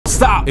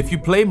If you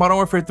play Modern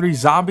Warfare 3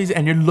 Zombies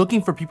and you're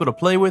looking for people to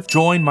play with,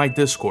 join my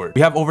Discord.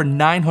 We have over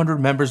 900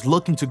 members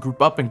looking to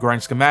group up and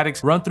grind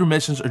schematics, run through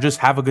missions, or just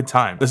have a good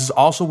time. This is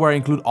also where I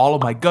include all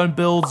of my gun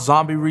builds,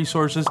 zombie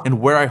resources, and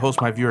where I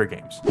host my viewer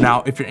games.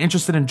 Now, if you're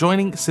interested in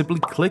joining, simply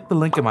click the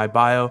link in my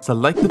bio,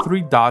 select the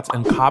 3 dots,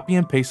 and copy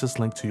and paste this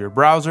link to your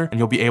browser, and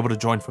you'll be able to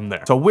join from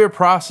there. It's a weird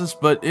process,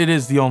 but it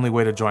is the only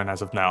way to join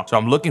as of now. So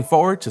I'm looking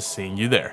forward to seeing you there.